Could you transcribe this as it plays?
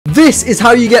This is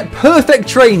how you get perfect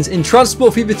trains in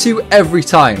Transport Fever 2 every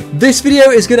time. This video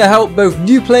is going to help both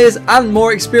new players and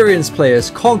more experienced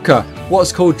players conquer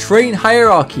what's called train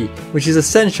hierarchy, which is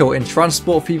essential in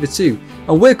Transport Fever 2,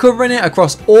 and we're covering it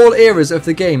across all eras of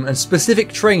the game and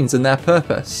specific trains and their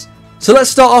purpose. So let's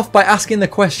start off by asking the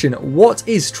question, what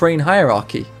is train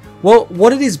hierarchy? Well,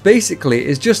 what it is basically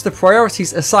is just the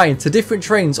priorities assigned to different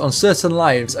trains on certain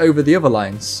lines over the other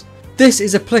lines. This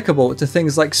is applicable to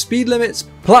things like speed limits,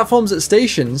 platforms at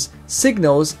stations,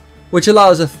 signals, which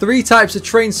allows the 3 types of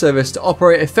train service to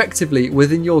operate effectively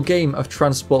within your game of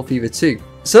Transport Fever 2.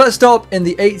 So let's start in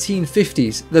the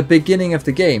 1850s, the beginning of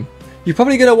the game. You're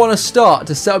probably going to want to start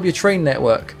to set up your train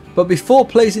network, but before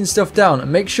placing stuff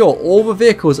down, make sure all the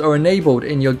vehicles are enabled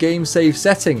in your game save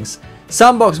settings.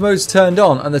 Sandbox mode's turned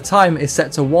on and the time is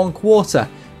set to 1/4.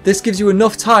 This gives you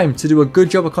enough time to do a good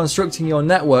job of constructing your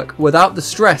network without the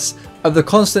stress of the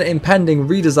constant impending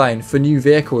redesign for new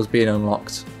vehicles being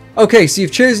unlocked. Okay, so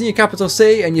you've chosen your capital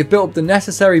city and you've built up the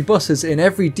necessary buses in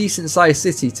every decent sized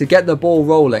city to get the ball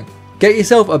rolling. Get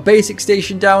yourself a basic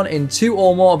station down in 2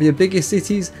 or more of your biggest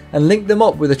cities and link them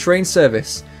up with a train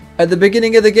service. At the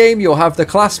beginning of the game, you'll have the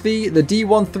Class V, the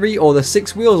D13 or the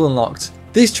 6 wheels unlocked.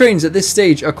 These trains at this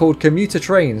stage are called commuter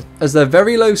trains as they're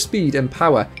very low speed and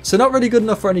power, so not really good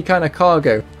enough for any kind of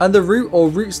cargo, and the route or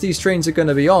routes these trains are going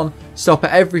to be on stop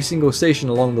at every single station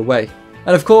along the way.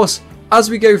 And of course, as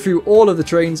we go through all of the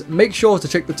trains, make sure to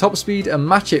check the top speed and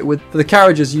match it with the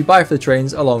carriages you buy for the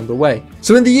trains along the way.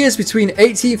 So in the years between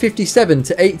 1857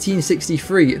 to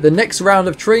 1863, the next round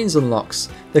of trains unlocks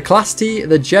the Class T,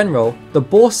 the General, the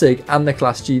Borsig and the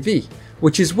Class GV.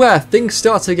 Which is where things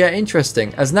start to get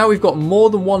interesting, as now we've got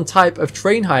more than one type of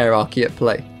train hierarchy at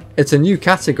play. It's a new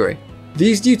category.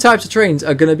 These new types of trains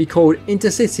are going to be called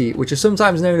intercity, which are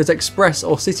sometimes known as express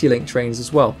or city-link trains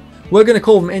as well. We're going to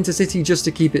call them intercity just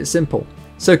to keep it simple.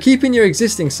 So keeping your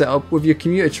existing setup with your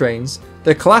commuter trains,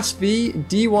 the Class V,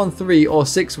 D13 or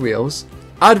 6 wheels,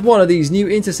 add one of these new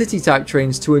intercity type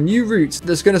trains to a new route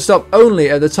that's going to stop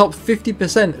only at the top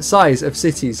 50% size of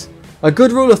cities. A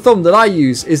good rule of thumb that I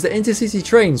use is that intercity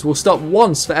trains will stop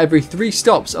once for every 3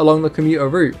 stops along the commuter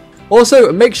route.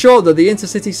 Also, make sure that the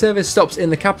intercity service stops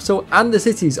in the capital and the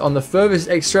cities on the furthest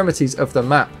extremities of the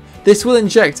map. This will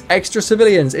inject extra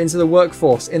civilians into the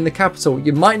workforce in the capital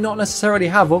you might not necessarily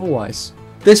have otherwise.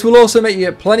 This will also make you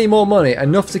get plenty more money,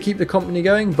 enough to keep the company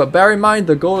going, but bear in mind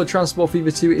the goal of Transport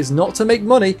Fever 2 is not to make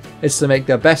money, it's to make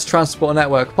the best transport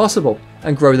network possible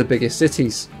and grow the biggest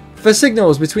cities. For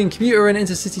signals between commuter and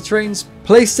intercity trains,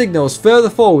 place signals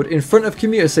further forward in front of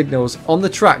commuter signals on the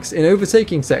tracks in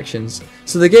overtaking sections,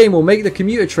 so the game will make the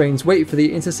commuter trains wait for the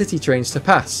intercity trains to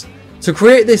pass. To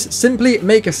create this, simply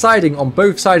make a siding on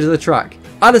both sides of the track.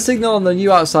 Add a signal on the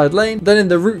new outside lane, then in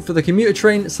the route for the commuter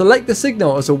train, select the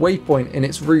signal as a waypoint in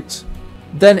its route.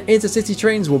 Then intercity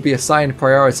trains will be assigned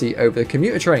priority over the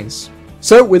commuter trains.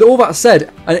 So with all that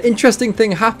said, an interesting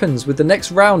thing happens with the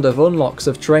next round of unlocks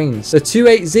of trains. The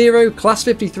 280, Class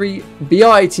 53,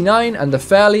 BR89 and the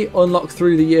Fairley unlock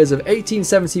through the years of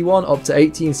 1871 up to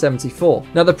 1874.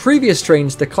 Now the previous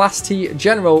trains, the Class T,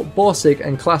 General, Borsig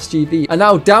and Class GV are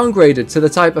now downgraded to the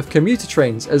type of commuter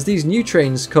trains as these new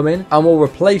trains come in and will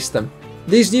replace them.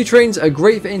 These new trains are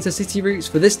great for intercity routes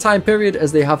for this time period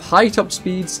as they have high top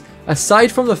speeds,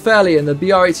 aside from the Fairley and the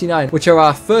BR89 which are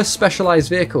our first specialised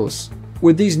vehicles.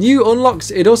 With these new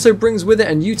unlocks, it also brings with it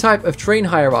a new type of train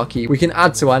hierarchy we can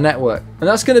add to our network, and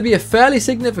that's going to be a fairly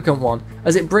significant one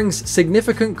as it brings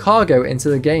significant cargo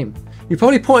into the game. You're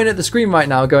probably pointing at the screen right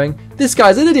now going, this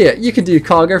guy's an idiot, you can do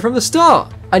cargo from the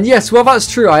start. And yes, well that's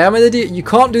true, I am an idiot, you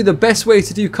can't do the best way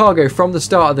to do cargo from the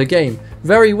start of the game,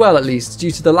 very well at least, due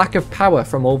to the lack of power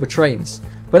from all the trains.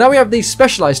 But now we have these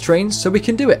specialised trains, so we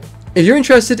can do it. If you're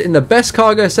interested in the best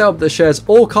cargo setup that shares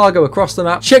all cargo across the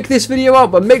map, check this video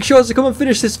out, but make sure to come and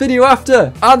finish this video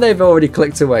after. And they've already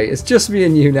clicked away, it's just me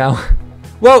and you now.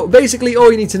 Well, basically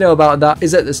all you need to know about that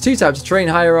is that there's 2 types of train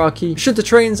hierarchy, shunter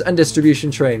trains and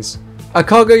distribution trains. A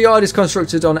cargo yard is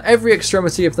constructed on every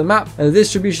extremity of the map and a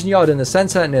distribution yard in the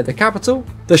centre near the capital.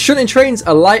 The shunting trains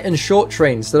are light and short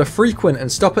trains that are frequent and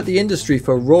stop at the industry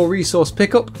for raw resource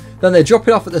pickup, then they drop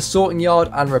it off at the sorting yard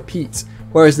and repeat.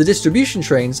 Whereas the distribution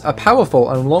trains are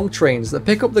powerful and long trains that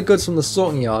pick up the goods from the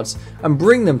sorting yards and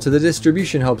bring them to the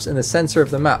distribution hubs in the centre of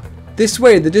the map. This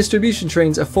way the distribution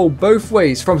trains are full both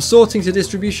ways, from sorting to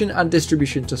distribution and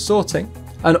distribution to sorting,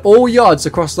 and all yards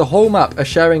across the whole map are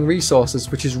sharing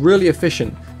resources, which is really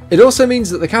efficient. It also means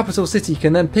that the capital city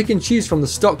can then pick and choose from the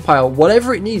stockpile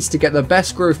whatever it needs to get the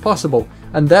best growth possible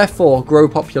and therefore grow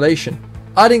population.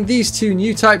 Adding these 2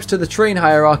 new types to the train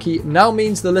hierarchy now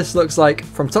means the list looks like,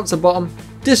 from top to bottom,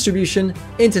 distribution,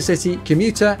 intercity,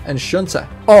 commuter, and shunter.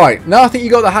 Alright, now I think you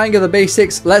got the hang of the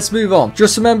basics, let's move on.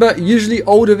 Just remember, usually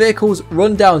older vehicles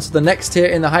run down to the next tier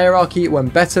in the hierarchy when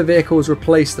better vehicles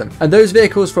replace them, and those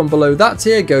vehicles from below that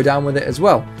tier go down with it as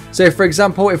well. So for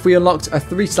example, if we unlocked a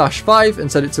 3/5 and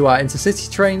set it to our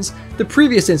intercity trains, the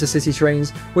previous intercity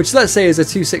trains, which let's say is a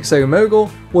 260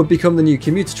 Mogul, would become the new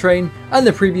commuter train, and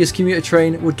the previous commuter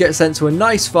train would get sent to a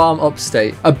nice farm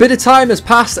upstate. A bit of time has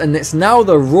passed and it's now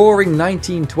the roaring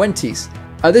 1920s.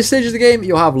 At this stage of the game,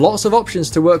 you'll have lots of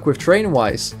options to work with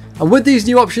train-wise. And with these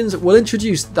new options, we'll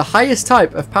introduce the highest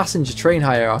type of passenger train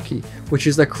hierarchy, which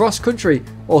is the cross-country,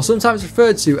 or sometimes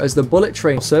referred to as the bullet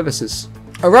train services.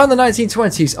 Around the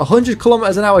 1920s, 100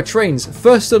 km/h trains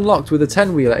first unlocked with a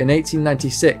 10-wheeler in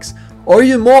 1896, or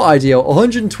even more ideal,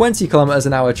 120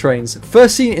 km/h trains,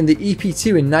 first seen in the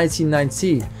EP2 in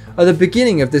 1919, are the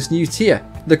beginning of this new tier.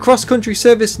 The cross-country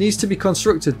service needs to be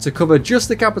constructed to cover just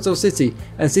the capital city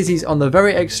and cities on the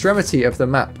very extremity of the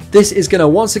map. This is going to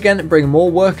once again bring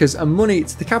more workers and money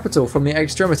to the capital from the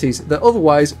extremities that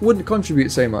otherwise wouldn't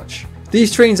contribute so much.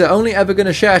 These trains are only ever going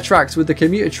to share tracks with the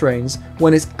commuter trains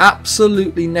when it's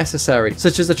absolutely necessary,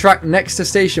 such as the track next to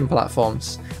station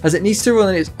platforms, as it needs to run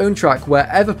on its own track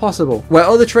wherever possible, where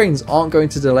other trains aren't going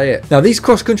to delay it. Now these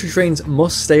cross-country trains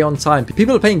must stay on time.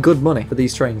 People are paying good money for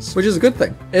these trains, which is a good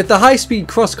thing. If the high-speed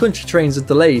cross-country trains are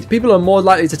delayed, people are more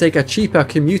likely to take a cheaper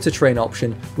commuter train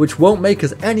option, which won't make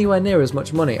us anywhere near as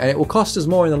much money, and it will cost us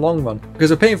more in the long run, because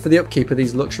we're paying for the upkeep of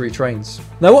these luxury trains.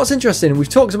 Now what's interesting, we've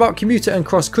talked about commuter and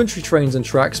cross-country trains and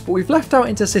tracks, but we've left out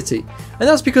intercity, and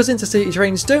that's because intercity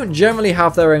trains don't generally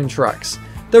have their own tracks.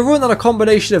 They're run on a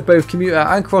combination of both commuter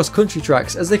and cross-country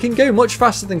tracks, as they can go much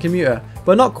faster than commuter,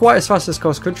 but not quite as fast as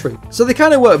cross-country. So they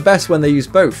kind of work best when they use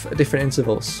both at different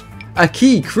intervals. A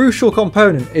key, crucial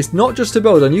component is not just to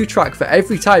build a new track for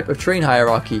every type of train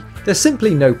hierarchy. There's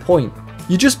simply no point.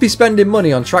 You'd just be spending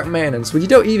money on track maintenance when you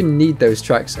don't even need those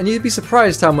tracks, and you'd be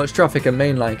surprised how much traffic a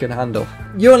mainline can handle.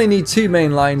 You only need two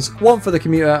main lines, one for the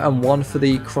commuter and one for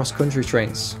the cross-country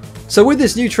trains. So with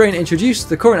this new train introduced,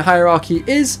 the current hierarchy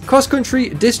is cross-country,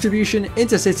 distribution,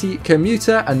 intercity,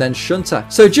 commuter, and then shunter.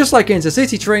 So just like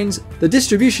intercity trains, the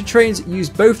distribution trains use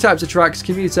both types of tracks,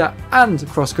 commuter and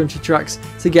cross-country tracks,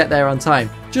 to get there on time.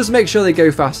 Just make sure they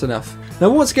go fast enough. Now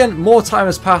once again, more time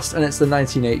has passed and it's the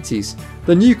 1980s.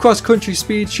 The new cross-country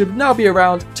speed should now be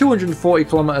around 240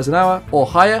 km/h or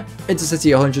higher,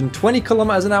 intercity 120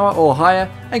 km/h or higher,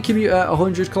 and commuter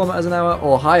 100 km/h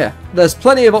or higher. There's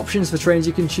plenty of options for trains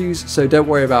you can choose, so don't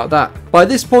worry about that. By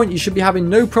this point you should be having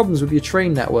no problems with your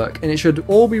train network, and it should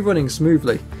all be running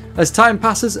smoothly. As time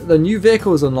passes, the new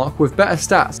vehicles unlock with better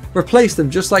stats, replace them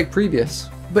just like previous.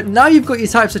 But now you've got your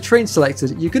types of train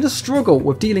selected, you're going to struggle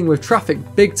with dealing with traffic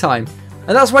big time.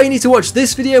 And that's why you need to watch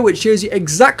this video, which shows you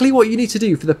exactly what you need to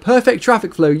do for the perfect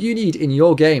traffic flow you need in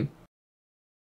your game.